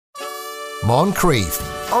Moncrief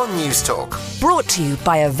on News Talk. Brought to you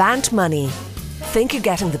by Avant Money. Think you're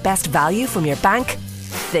getting the best value from your bank?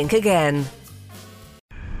 Think again.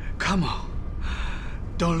 Come on.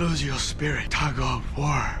 Don't lose your spirit. Tug of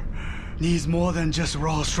war needs more than just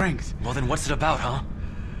raw strength. Well, then what's it about, huh?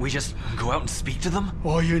 We just go out and speak to them?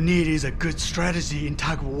 All you need is a good strategy in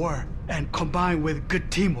tug of war, and combined with good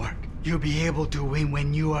teamwork, you'll be able to win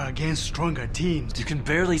when you are against stronger teams. You can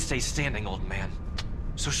barely stay standing, old man.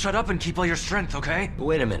 So shut up and keep all your strength, okay? But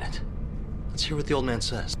wait a minute. Let's hear what the old man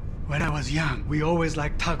says. When I was young, we always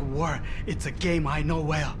liked tug of war. It's a game I know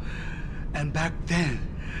well. And back then,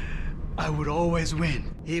 I would always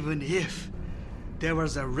win, even if there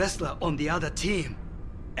was a wrestler on the other team,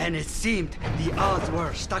 and it seemed the odds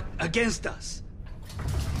were stuck against us.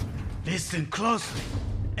 Listen closely,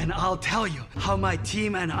 and I'll tell you how my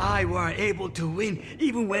team and I were able to win,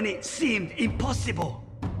 even when it seemed impossible.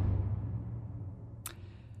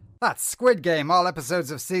 That's Squid Game, all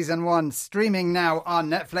episodes of Season 1, streaming now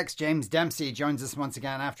on Netflix. James Dempsey joins us once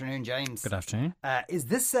again. Afternoon, James. Good afternoon.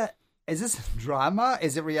 Is this drama?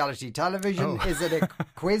 Is it reality television? Oh. Is it a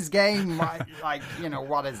quiz game?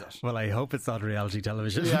 What is it? Well, I hope it's not reality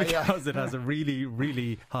television because it has a really,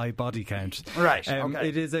 really high body count. Right. Okay.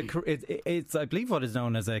 It is it's I believe what is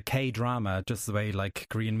known as a K-drama, just the way like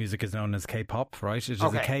Korean music is known as K-pop, right? It is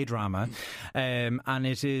a K-drama, and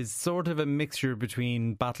it is sort of a mixture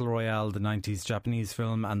between Battle Royale, the 90s Japanese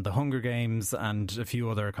film, and The Hunger Games, and a few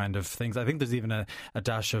other kind of things. I think there's even a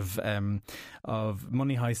dash of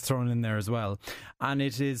Money Heist thrown in there as well, and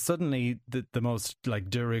it is suddenly the most like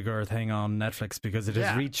de rigueur thing on Netflix because it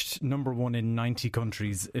has reached number one in 90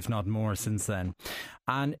 countries, if not more, since then.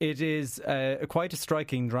 And it is quite a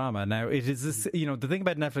striking drama. Now, it is this, the thing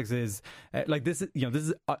about Netflix is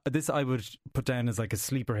this I would put down as like a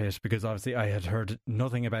sleeper hit, because obviously I had heard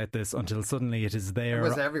nothing about this until suddenly it is there. It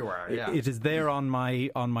was everywhere. It is there on my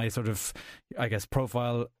sort of, I guess,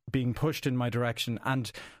 profile, being pushed in my direction.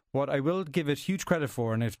 And what I will give it huge credit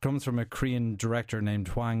for, and it comes from a Korean director named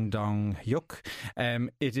Hwang Dong-hyuk,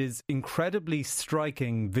 it is incredibly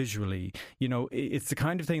striking visually. It's the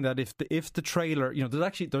kind of thing that if the trailer,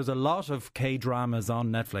 there's a lot of K-dramas on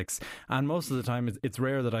Netflix, and most of the time it's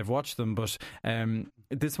rare that I've watched them, but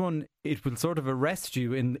this one, it will sort of arrest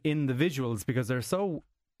you in the visuals because they're so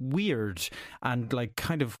weird and like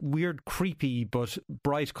kind of weird, creepy, but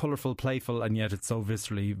bright, colourful, playful, and yet it's so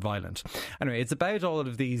viscerally violent. Anyway, it's about all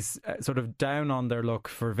of these sort of down on their luck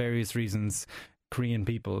for various reasons Korean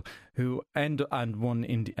people who and one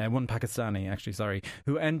Pakistani actually,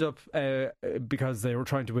 who end up because they were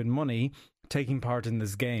trying to win money, taking part in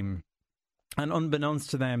this game. And unbeknownst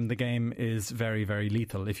to them, the game is very, very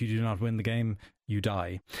lethal. If you do not win the game, you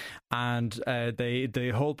die. And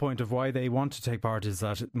the whole point of why they want to take part is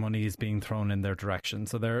that money is being thrown in their direction.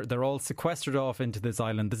 So they're all sequestered off into this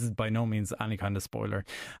island. This is by no means any kind of spoiler.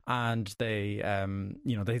 And they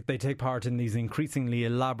take part in these increasingly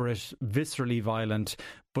elaborate, viscerally violent,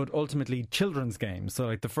 but ultimately children's games. So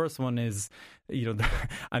like the first one is,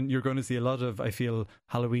 and you're going to see a lot of, I feel,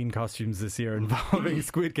 Halloween costumes this year involving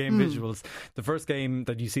Squid Game visuals. The first game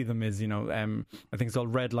that you see them is, I think it's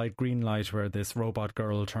called Red Light, Green Light, where this robot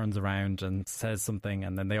girl turns around and says something,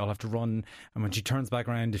 and then they all have to run. And when she turns back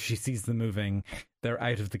around, if she sees them moving, they're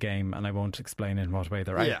out of the game. And I won't explain in what way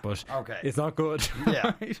they're out, but it's not good.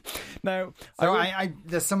 Yeah. Right? Now, so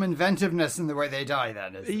there's some inventiveness in the way they die.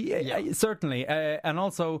 Then, certainly, and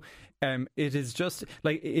also. It is just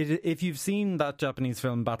like if you've seen that Japanese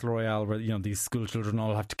film Battle Royale, where these school children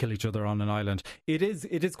all have to kill each other on an island, it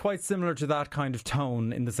is quite similar to that kind of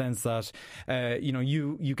tone, in the sense that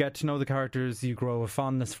you get to know the characters, you grow a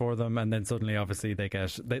fondness for them, and then suddenly obviously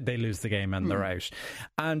they lose the game and they're out.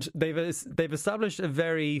 And they've established a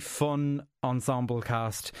very fun ensemble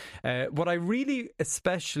cast. What I really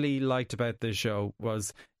especially liked about this show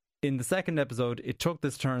was, in the second episode, it took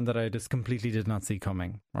this turn that I just completely did not see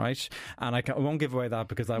coming, right? And I won't give away that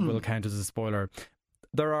because that will count as a spoiler.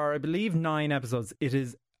 There are, I believe, 9 episodes. It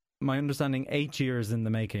is, my understanding, 8 years in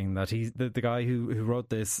the making that he's the guy who wrote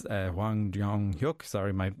this, Hwang Dong-hyuk.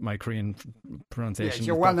 Sorry, my Korean pronunciation. Yes,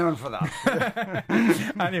 you're well known for that.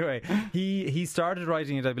 Anyway, he started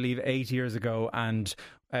writing it, I believe, 8 years ago, and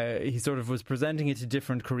he sort of was presenting it to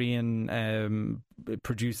different Korean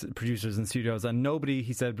producers and studios, and nobody,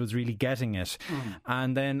 he said, was really getting it.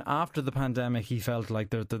 And then after the pandemic, he felt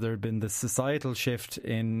like there had been this societal shift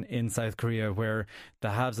in South Korea, where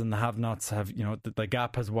the haves and the have-nots have, the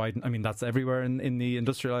gap has widened. I mean, that's everywhere in the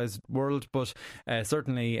industrialized world, but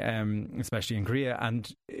certainly, especially in Korea,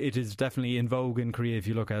 and it is definitely in vogue in Korea if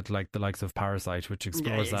you look at like the likes of Parasite, which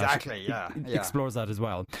explores explores that as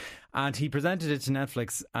well. And he presented it to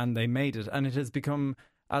Netflix Netflix, and they made it, and it has become,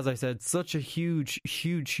 as I said, such a huge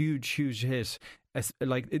hit. I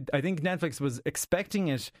think Netflix was expecting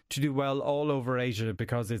it to do well all over Asia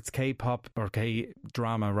because its K-pop, or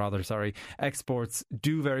K-drama rather, exports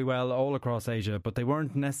do very well all across Asia, but they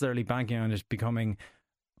weren't necessarily banking on it becoming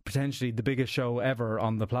potentially the biggest show ever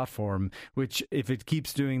on the platform, which, if it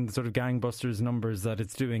keeps doing the sort of gangbusters numbers that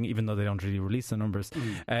it's doing, even though they don't really release the numbers,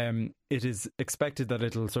 it is expected that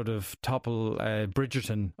it'll sort of topple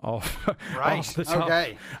Bridgerton off the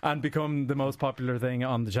top and become the most popular thing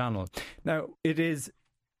on the channel. Now,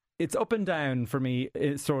 it's up and down for me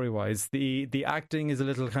story-wise. The acting is a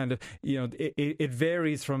little kind of, it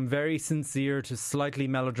varies from very sincere to slightly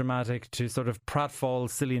melodramatic to sort of pratfall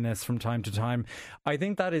silliness from time to time. I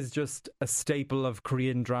think that is just a staple of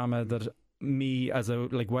Korean drama that me as a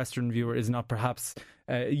Western viewer is not perhaps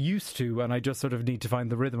used to, and I just sort of need to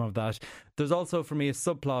find the rhythm of that. There's also for me a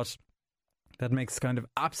subplot that makes kind of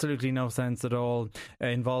absolutely no sense at all,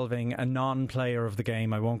 involving a non-player of the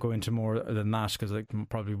game. I won't go into more than that because I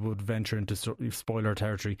probably would venture into spoiler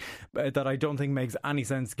territory, that I don't think makes any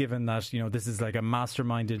sense, given that, this is like a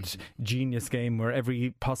masterminded genius game where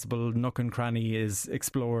every possible nook and cranny is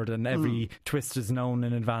explored and every twist is known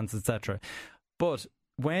in advance, etc. But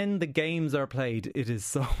when the games are played, it is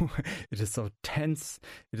so tense,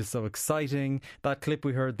 it is so exciting. That clip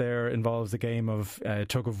we heard there involves a game of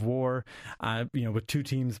tug of war, with two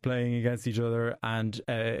teams playing against each other, and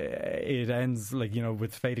it ends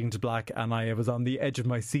with fading to black, and I was on the edge of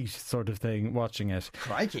my seat sort of thing watching it.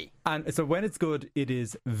 Crikey. And so when it's good, it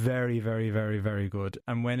is very, very, very, very good,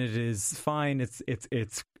 and when it is fine,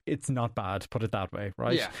 it's not bad, put it that way,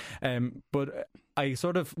 right? Yeah. But I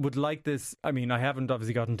sort of would like this. I mean, I haven't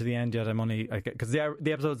obviously gotten to the end yet. I'm only, because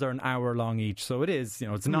the episodes are an hour long each, so it is,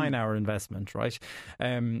 it's a 9-hour investment, right?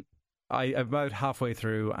 I'm about halfway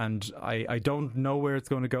through, and I don't know where it's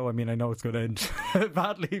going to go. I mean, I know it's going to end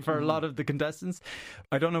badly for a lot of the contestants.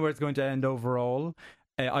 I don't know where it's going to end overall.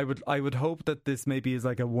 I would hope that this maybe is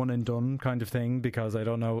like a one and done kind of thing, because I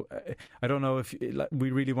don't know if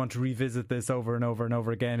we really want to revisit this over and over and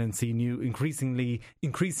over again and see new increasingly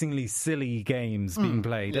silly games being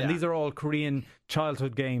played. And these are all Korean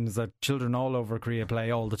childhood games that children all over Korea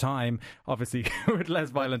play all the time, obviously with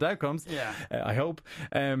less violent outcomes. I hope.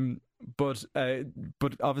 But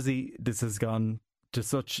obviously this has gone to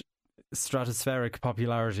such stratospheric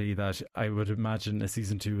popularity that I would imagine a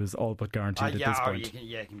season 2 is all but guaranteed at this point.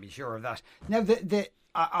 You can be sure of that. Now,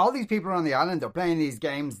 all these people on the island, they're playing these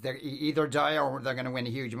games, they either die or they're going to win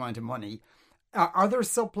a huge amount of money. Are there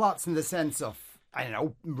subplots in the sense of, I don't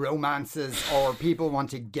know, romances, or people want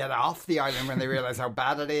to get off the island when they realise how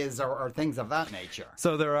bad it is, or things of that nature?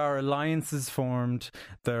 So there are alliances formed,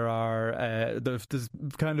 there are there's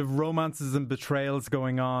kind of romances and betrayals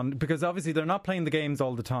going on, because obviously they're not playing the games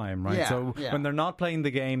all the time, right? When they're not playing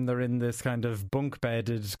the game, they're in this kind of bunk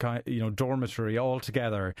bedded dormitory all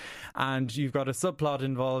together, and you've got a subplot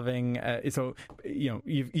involving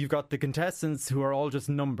you've got the contestants who are all just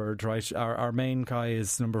numbered, right? Our main guy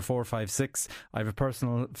is number 456. I have a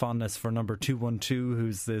personal fondness for number 212,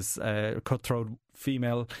 who's this cutthroat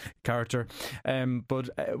female character, but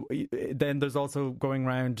then there's also going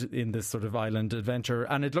around in this sort of island adventure,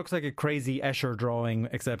 and it looks like a crazy Escher drawing,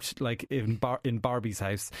 except like in Barbie's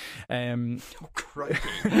house. Basically,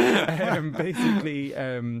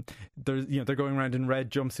 they're going around in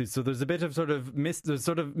red jumpsuits, so there's a bit of sort of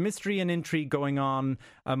mystery and intrigue going on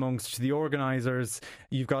amongst the organisers.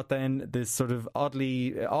 You've got then this sort of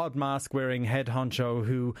odd mask wearing head honcho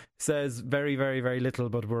who says very, very, very little,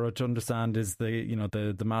 but we're to understand is the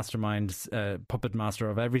mastermind, puppet master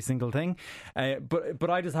of every single thing. But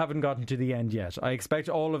I just haven't gotten to the end yet. I expect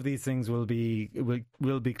all of these things will be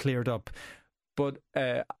cleared up. But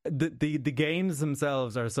the games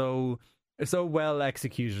themselves are so well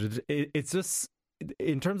executed. It's just,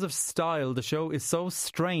 in terms of style, the show is so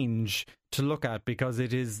strange to look at, because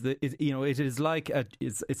it is like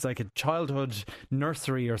it's like a childhood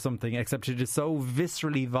nursery or something, except it is so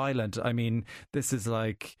viscerally violent. I mean, this is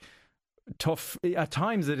like tough at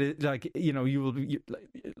times. It is like, I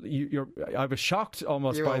was shocked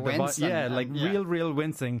almost by the real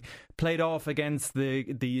wincing played off against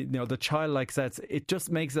the childlike sets. It just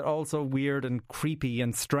makes it all so weird and creepy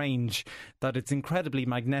and strange that it's incredibly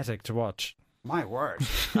magnetic to watch. My word.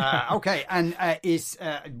 Okay, and is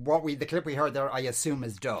the clip we heard there, I assume,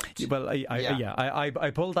 is dubbed? Well,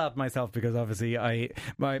 I pulled that myself because obviously I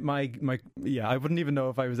wouldn't even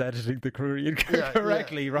know if I was editing the Korean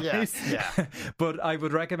correctly, right? Yeah. But I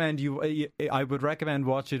would recommend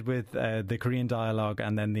watch it with the Korean dialogue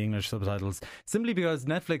and then the English subtitles, simply because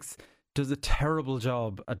Netflix does a terrible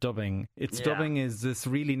job at dubbing. Its dubbing is this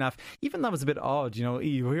really naff. Even that was a bit odd, you know.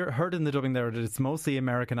 You heard in the dubbing there that it's mostly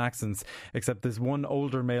American accents, except this one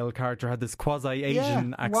older male character had this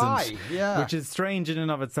quasi-Asian accent, which is strange in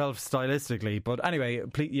and of itself stylistically. But anyway,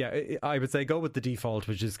 I would say go with the default,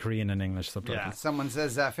 which is Korean and English subtitles. Yeah, someone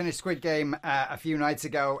says finished Squid Game a few nights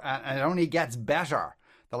ago, and it only gets better.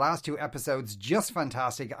 The last 2 episodes just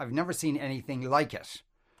fantastic. I've never seen anything like it.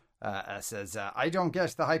 Says, I don't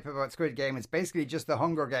get the hype about Squid Game. It's basically just the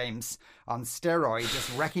Hunger Games on steroids,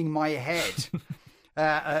 just wrecking my head.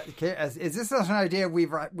 Is this not an idea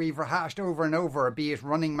we've rehashed over and over, be it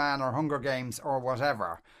Running Man or Hunger Games or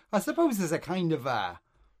whatever? I suppose there's a kind of a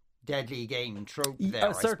deadly game trope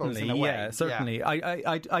there. Certainly, I suppose, in a way. Certainly. Yeah.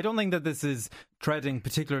 I don't think that this is treading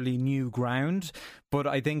particularly new ground, but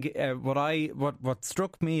I think what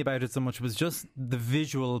struck me about it so much was just the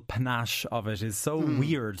visual panache of it is so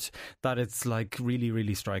weird that it's like really,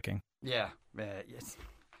 really striking. Yeah, yes.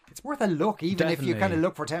 It's worth a look, even if you kind of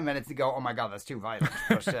look for 10 minutes and go, oh my God, that's too violent.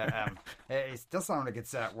 But it does sound like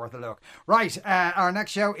it's worth a look. Right, our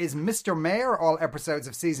next show is Mr. Mayor. All episodes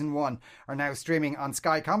of season 1 are now streaming on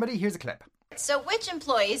Sky Comedy. Here's a clip. So which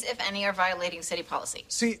employees, if any, are violating city policy?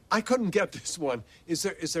 See, I couldn't get this one. Is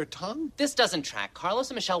there tongue? This doesn't track. Carlos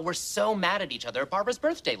and Michelle were so mad at each other at Barbara's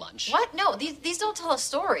birthday lunch. What? No, these don't tell a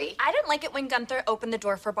story. I didn't like it when Gunther opened the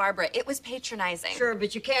door for Barbara. It was patronizing. Sure,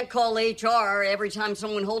 but you can't call HR every time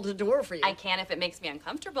someone holds a door for you. I can if it makes me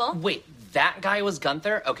uncomfortable. Wait, that guy was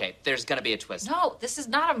Gunther? Okay, there's gonna be a twist. No, this is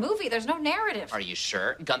not a movie. There's no narrative. Are you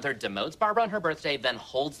sure? Gunther demotes Barbara on her birthday, then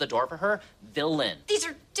holds the door for her. Villain. These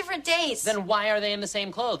are different days. Then why are they in the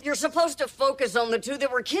same clothes? You're supposed to focus on the two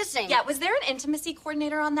that were kissing. Yeah, was there an intimacy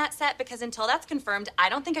coordinator on that set? Because until that's confirmed, I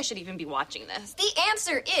don't think I should even be watching this. The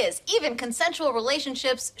answer is even consensual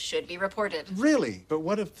relationships should be reported. Really? But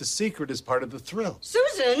what if the secret is part of the thrill?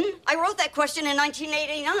 Susan, I wrote that question in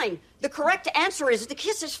 1989. The correct answer is the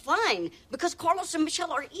kiss is fine because Carlos and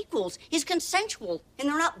Michelle are equals. It's consensual, and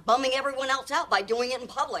they're not bumming everyone else out by doing it in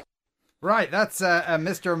public. Right, that's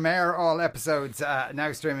Mr. Mayor. All episodes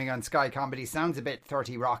now streaming on Sky Comedy. Sounds a bit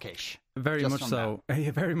 30 Rock-ish. Very much so.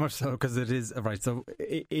 Very much so, because it is right. So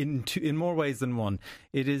in more ways than one,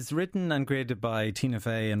 it is written and created by Tina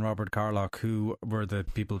Fey and Robert Carlock, who were the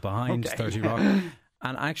people behind 30 Rock.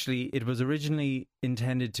 And actually, it was originally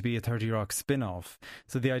intended to be a 30 Rock spin-off.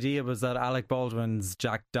 So the idea was that Alec Baldwin's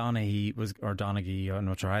Jack Donaghy Donaghy, I'm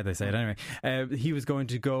not sure how they say it anyway, he was going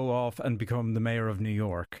to go off and become the mayor of New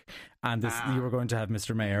York. And you were going to have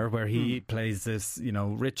Mr. Mayor, where he plays this, you know,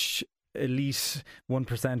 rich, elite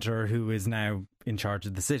 1%er who is now in charge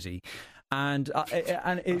of the city. And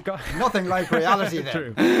it got nothing like reality there.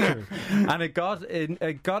 True. And it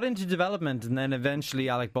got into development, and then eventually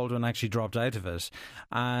Alec Baldwin actually dropped out of it,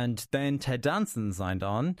 and then Ted Danson signed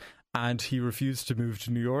on, and he refused to move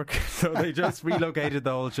to New York, so they just relocated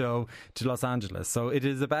the whole show to Los Angeles. So it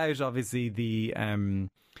is about obviously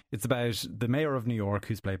it's about the mayor of New York,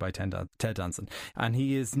 who's played by Ted Danson, and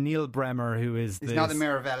he is Neil Bremer, who is he's not the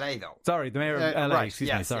mayor of LA though. Sorry, the mayor of LA. Right,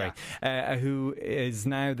 excuse me. Sorry, who is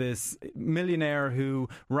now this millionaire who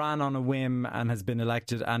ran on a whim and has been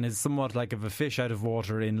elected and is somewhat like of a fish out of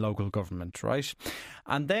water in local government, right?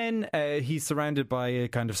 And then he's surrounded by a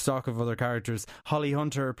kind of stock of other characters. Holly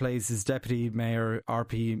Hunter plays his deputy mayor,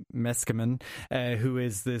 R.P. Meskimen, who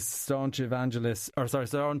is this staunch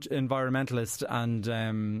environmentalist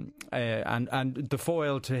and the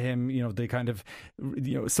foil to him, you know, the kind of,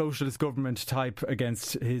 you know, socialist government type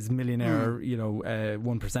against his millionaire, you know,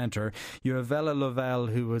 1%er. You have Bella Lovell,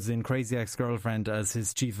 who was in Crazy Ex-Girlfriend as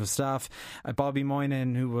his chief of staff. Bobby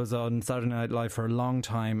Moynihan, who was on Saturday Night Live for a long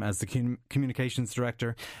time as the communications director.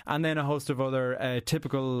 And then a host of other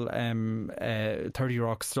typical 30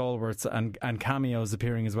 Rock stalwarts and cameos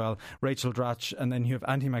appearing as well. Rachel Dratch, and then you have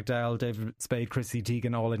Andy McDowell, David Spade, Chrissy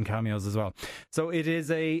Teigen, all in cameos as well. So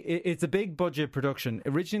it's a big budget production.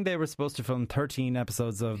 Originally they were supposed to film 13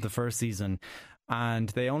 episodes of the first season, and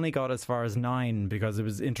they only got as far as 9 because it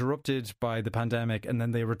was interrupted by the pandemic, and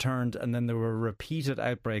then they returned, and then there were repeated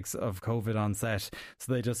outbreaks of COVID on set,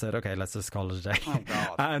 so they just said, okay, let's just call it a day. Oh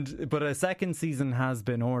God. But a second season has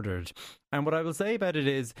been ordered, and what I will say about it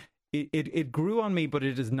is it grew on me, but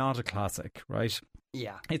it is not a classic, right?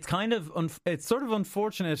 Yeah, it's kind of it's sort of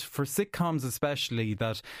unfortunate for sitcoms especially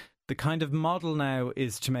that the kind of model now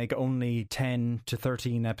is to make only 10 to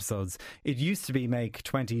 13 episodes. It used to be make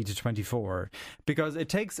 20 to 24, because it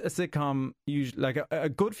takes a sitcom usually like a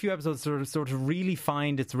good few episodes to sort of really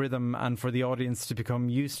find its rhythm and for the audience to become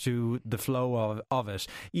used to the flow of it.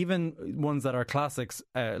 Even ones that are classics,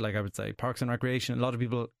 like I would say Parks and Recreation, a lot of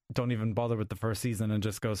people don't even bother with the first season and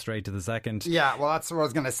just go straight to the second. Yeah, well, that's what I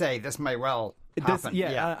was going to say. This may well happen.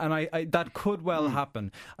 And I that could well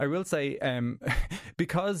happen. I will say,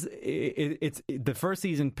 because it's the first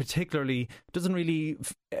season particularly doesn't really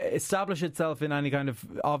establish itself in any kind of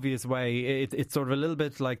obvious way. It's sort of a little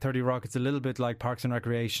bit like 30 Rock. It's a little bit like Parks and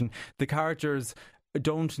Recreation. The characters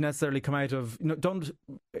don't necessarily come out of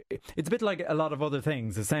it's a bit like a lot of other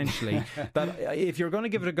things essentially. That if you're going to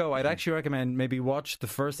give it a go, I'd actually recommend maybe watch the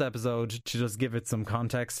first episode to just give it some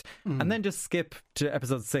context, and then just skip to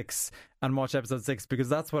episode 6 and watch episode 6, because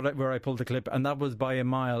that's where I pulled the clip, and that was by a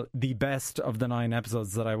mile the best of the 9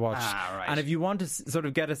 episodes that I watched. Right. And if you want to sort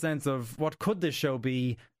of get a sense of what could this show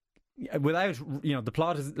be without, the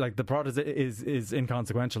plot is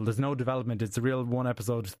inconsequential. There's no development. It's a real one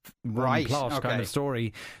episode plot kind of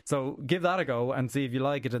story. So give that a go and see if you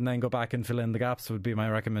like it, and then go back and fill in the gaps would be my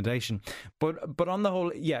recommendation. But on the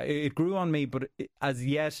whole, it grew on me, but as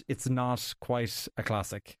yet it's not quite a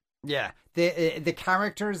classic. Yeah, the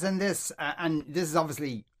characters in this, and this is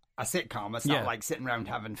obviously a sitcom. It's not like sitting around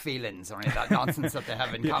having feelings or any of that nonsense that they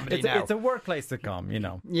have in comedy now. It's a workplace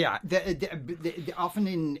sitcom, Yeah, often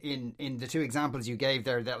in the 2 examples you gave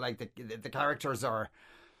there, that like the characters are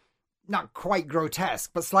not quite grotesque,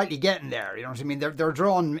 but slightly getting there. You know what I mean? They're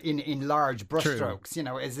drawn in large brushstrokes.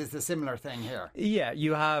 Is this a similar thing here? Yeah,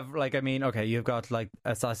 you have you've got like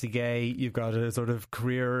a sassy gay, you've got a sort of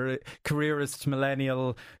careerist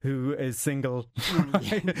millennial who is single.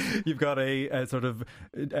 You've got a sort of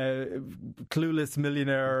clueless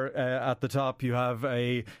millionaire at the top. You have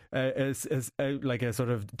a sort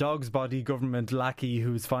of dog's body government lackey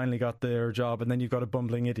who's finally got their job, and then you've got a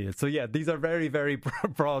bumbling idiot. So yeah, these are very, very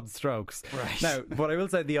broad strokes. Right. Now, what I will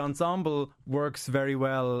say, the ensemble works very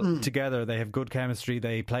well together. They have good chemistry.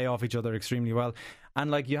 They play off each other extremely well.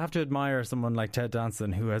 And you have to admire someone like Ted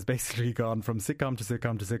Danson, who has basically gone from sitcom to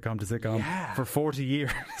sitcom to sitcom to sitcom for 40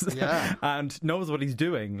 years and knows what he's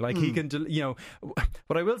doing. He can,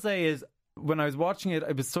 what I will say is, when I was watching it,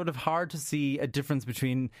 it was sort of hard to see a difference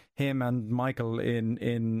between him and Michael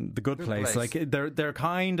in The Good Place. They're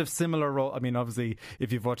kind of similar role. I mean, obviously,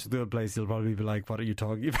 if you've watched The Good Place, you'll probably be like, what are you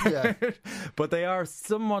talking about? Yeah. But they are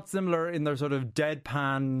somewhat similar in their sort of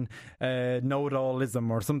deadpan know-it-allism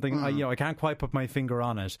or something. I can't quite put my finger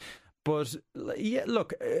on it. But yeah,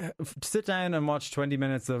 look, sit down and watch 20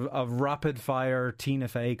 minutes of rapid fire Tina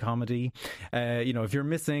Fey comedy. If you're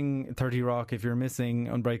missing 30 Rock, if you're missing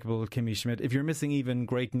Unbreakable Kimmy Schmidt, if you're missing even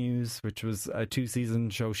Great News, which was a 2-season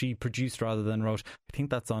show she produced rather than wrote, I think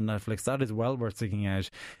that's on Netflix. That is well worth seeking out.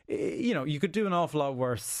 You could do an awful lot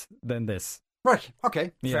worse than this. Right,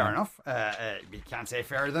 okay, fair enough. You can't say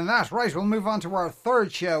fairer than that. Right, we'll move on to our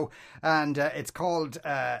third show, and it's called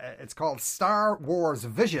Star Wars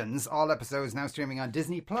Visions. All episodes now streaming on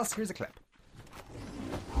Disney Plus. Here's a clip.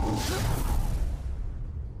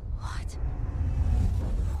 What?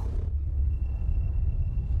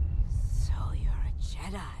 So you're a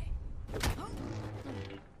Jedi.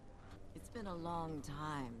 It's been a long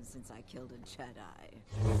time since I killed a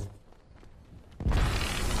Jedi.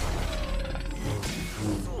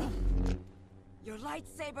 Your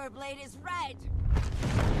lightsaber blade is red!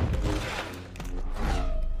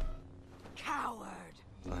 Coward!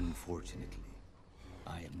 Unfortunately,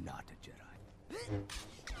 I am not a Jedi.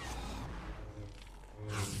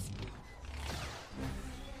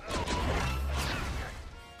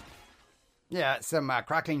 Yeah, some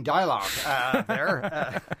crackling dialogue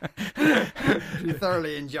there. You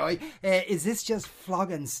thoroughly enjoy. Is this just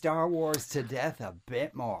flogging Star Wars to death a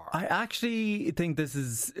bit more? I actually think this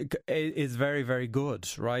is very, very good,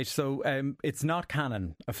 right? So it's not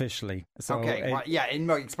canon officially. So, okay,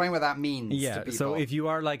 explain what that means to people. So if you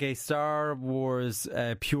are like a Star Wars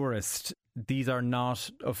purist, these are not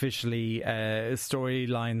officially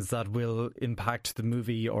storylines that will impact the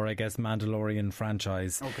movie or, I guess, Mandalorian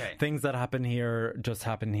franchise. Okay. Things that happen here just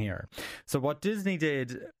happen here. So what Disney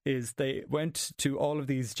did is they went to all of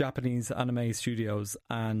these Japanese anime studios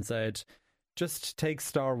and said, just take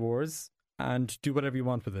Star Wars and do whatever you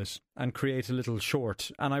want with it and create a little short.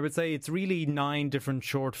 And I would say it's really 9 different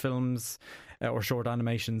short films or short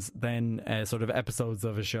animations, then sort of episodes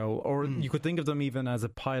of a show. Or you could think of them even as a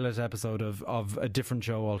pilot episode of a different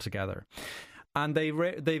show altogether. And they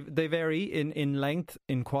vary in length,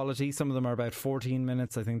 in quality. Some of them are about 14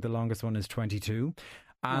 minutes. I think the longest one is 22.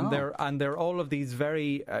 And they're all of these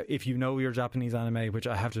very, if you know your Japanese anime, which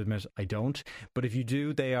I have to admit I don't, but if you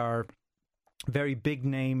do, they are very big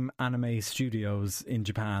name anime studios in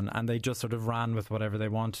Japan, and they just sort of ran with whatever they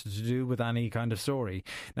wanted to do with any kind of story.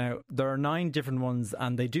 Now, there are 9 different ones,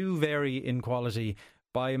 and they do vary in quality.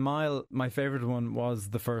 By a mile, my favourite one was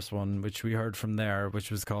the first one, which we heard from there,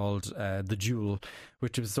 which was called The Jewel,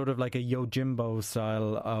 which was sort of like a Yojimbo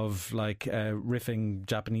style of like riffing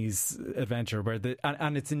Japanese adventure, where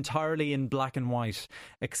and it's entirely in black and white,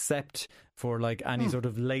 except for like any sort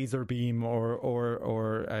of laser beam or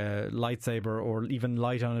lightsaber or even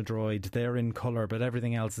light on a droid. They're in colour, but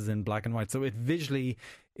everything else is in black and white. So it visually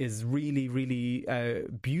is really, really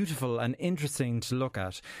beautiful and interesting to look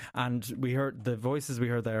at. And we heard the voices we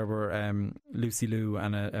heard there were Lucy Liu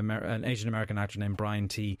and an Asian American actor named Brian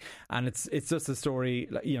T. And it's just a story,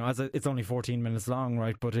 you know, it's only 14 minutes long,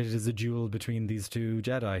 right? But it is a duel between these two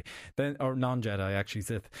Jedi, or non-Jedi actually,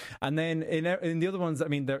 Sith. And then in the other ones, I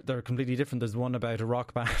mean, they're completely different. There's one about a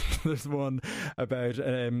rock band. There's one about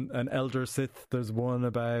an elder Sith. There's one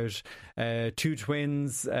about 2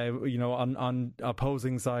 twins, you know, on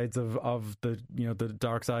opposing sides of the, you know, the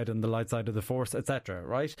dark side and the light side of the Force, etc.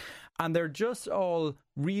 Right? And they're just all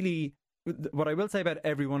really. What I will say about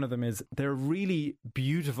every one of them is they're really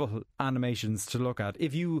beautiful animations to look at.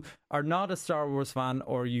 If you are not a Star Wars fan,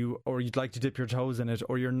 or you'd like to dip your toes in it,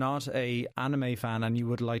 or you're not a anime fan and you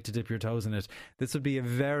would like to dip your toes in it, this would be a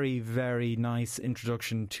very, very nice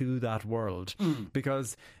introduction to that world,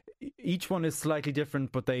 because each one is slightly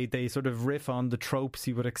different, but they sort of riff on the tropes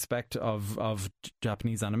you would expect of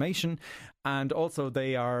Japanese animation, and also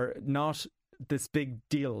they are not this big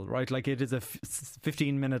deal, right? Like, it is a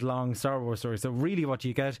 15-minute long Star Wars story. So really what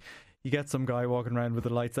you get some guy walking around with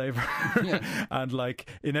a lightsaber, and like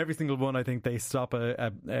in every single one, I think they stop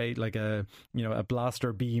a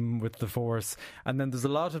blaster beam with the Force. And then there's a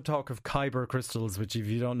lot of talk of Kyber crystals, which, if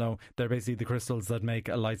you don't know, they're basically the crystals that make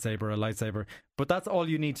a lightsaber. But that's all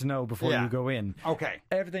you need to know before you go in. Okay.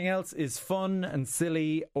 Everything else is fun and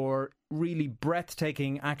silly or really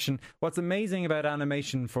breathtaking action. What's amazing about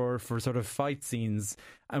animation for sort of fight scenes,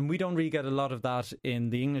 and we don't really get a lot of that in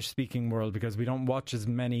the English-speaking world because we don't watch as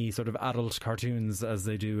many sort of adult cartoons as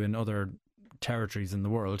they do in other territories in the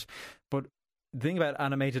world. But the thing about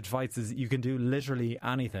animated fights is you can do literally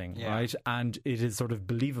anything, right? And it is sort of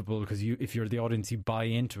believable because if you're the audience, you buy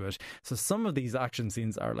into it. So some of these action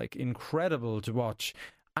scenes are like incredible to watch.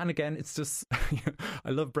 And again, it's just,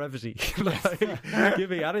 I love brevity. Like,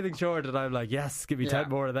 give me anything short and I'm like, yes, give me 10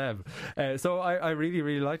 more of them. So I really,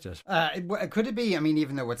 really liked it. Could it be, I mean,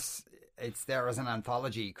 even though it's there as an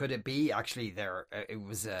anthology, could it be actually there? It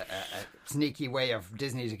was a sneaky way of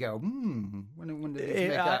Disney to go, when did they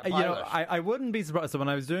make that pilot? You know, I wouldn't be surprised. So when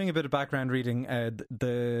I was doing a bit of background reading,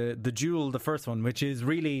 the Jewel, the first one, which is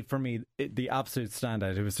really, for me, the absolute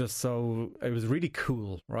standout. It was really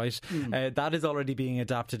cool, right? That is already being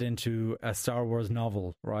adapted into a Star Wars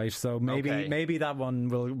novel, right? So maybe that one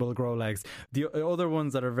will grow legs. The other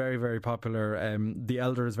ones that are very, very popular, The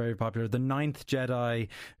Elder is very popular. The Ninth Jedi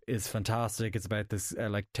is fantastic. It's about this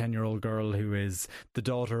like 10-year-old girl who is the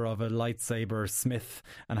daughter of a lightsaber smith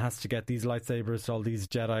and has to get these lightsabers to all these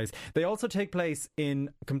Jedis. They also take place in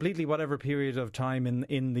completely whatever period of time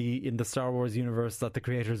in the Star Wars universe that the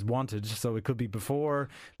creators wanted. So it could be before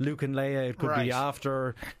Luke and Leia, it could be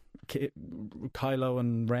after Kylo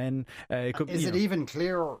and Ren. It could, is it even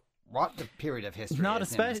clear what the period of history not is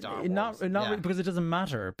especially in Star Wars? Not because it doesn't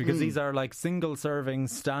matter, because these are like single serving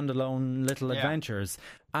standalone little adventures,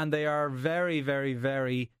 and they are very, very,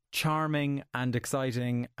 very charming and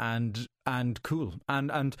exciting and cool.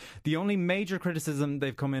 And the only major criticism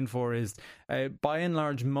they've come in for is by and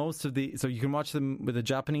large most of so you can watch them with a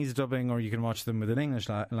Japanese dubbing or you can watch them with an English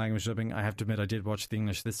language dubbing. I have to admit I did watch the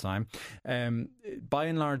English this time. By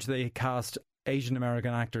and large they cast Asian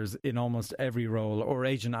American actors in almost every role, or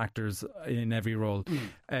Asian actors in every role,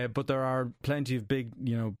 but there are plenty of big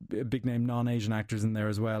name non-Asian actors in there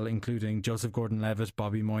as well, including Joseph Gordon-Levitt,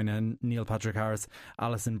 Bobby Moynihan, Neil Patrick Harris,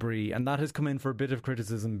 Alison Brie, and that has come in for a bit of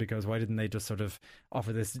criticism because why didn't they just sort of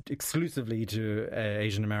offer this exclusively to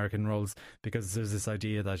Asian American roles? Because there's this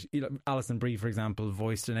idea that Alison Brie, for example,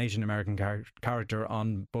 voiced an Asian American character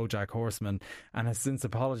on BoJack Horseman and has since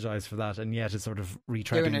apologised for that, and yet is sort of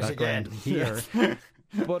retreading that ground here.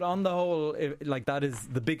 But on the whole, that is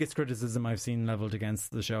the biggest criticism I've seen levelled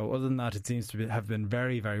against the show. Other than that, it seems to have been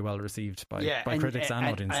very, very well received by critics and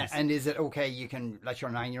audiences. And is it okay? You can let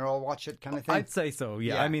your 9-year-old watch it, kind of thing? I'd say so.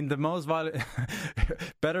 Yeah. I mean, the most violent,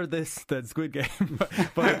 better this than Squid Game,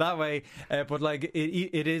 put it that way. But like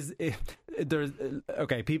it is there's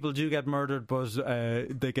okay, people do get murdered, but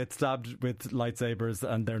they get stabbed with lightsabers,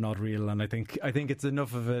 and they're not real. And I think it's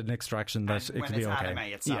enough of an extraction that it could be okay.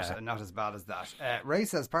 Anime, it's not as bad as that. Ray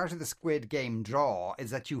says part of the Squid Game draw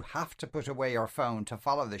is that you have to put away your phone to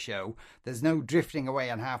follow the show. There's no drifting away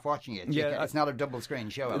and half watching it. It's not a double screen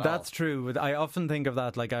show. That's true. I often think of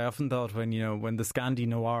that. Like I often thought when the Scandi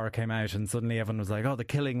Noir came out, and suddenly everyone was like, "Oh, the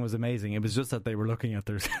killing was amazing." It was just that they were looking at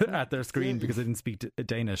their screen because they didn't speak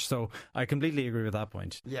Danish. So I completely agree with that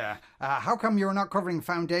point. Yeah. How come you're not covering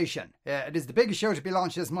Foundation? It is the biggest show to be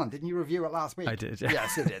launched this month. Didn't you review it last week? I did. Yeah.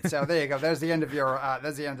 Yes, you did. So there you go. There's the end of your.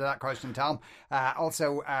 There's the end of that question, Tom.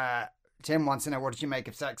 Also. Tim wants to know, what did you make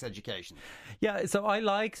of Sex Education? Yeah, so I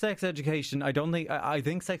like Sex Education. I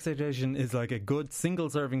think Sex Education is like a good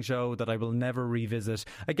single-serving show that I will never revisit.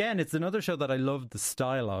 Again, it's another show that I love the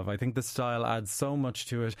style of. I think the style adds so much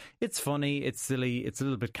to it. It's funny, it's silly, it's a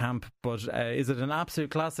little bit camp, but is it an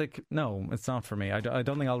absolute classic? No, it's not for me. I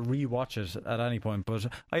don't think I'll rewatch it at any point, but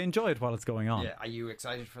I enjoy it while it's going on. Yeah, are you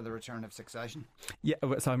excited for the return of Succession? Yeah,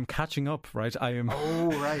 so I'm catching up, right? I am.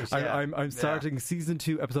 Oh, right. Yeah. I'm starting season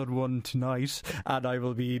 2, episode 1 tonight, and I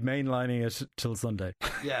will be mainlining it till Sunday.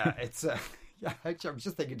 Yeah, it's yeah, actually, I was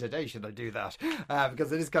just thinking today, should I do that?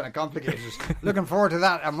 Because it is kind of complicated. Looking forward to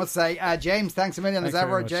that, I must say. James, thanks a million as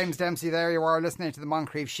ever. James Dempsey, there you are, listening to the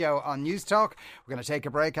Moncrief Show on News Talk. We're going to take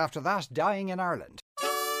a break after that. Dying in Ireland.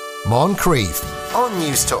 Moncrief on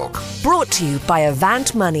News Talk. Brought to you by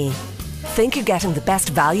Avant Money. Think you're getting the best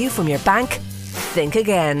value from your bank? Think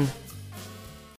again.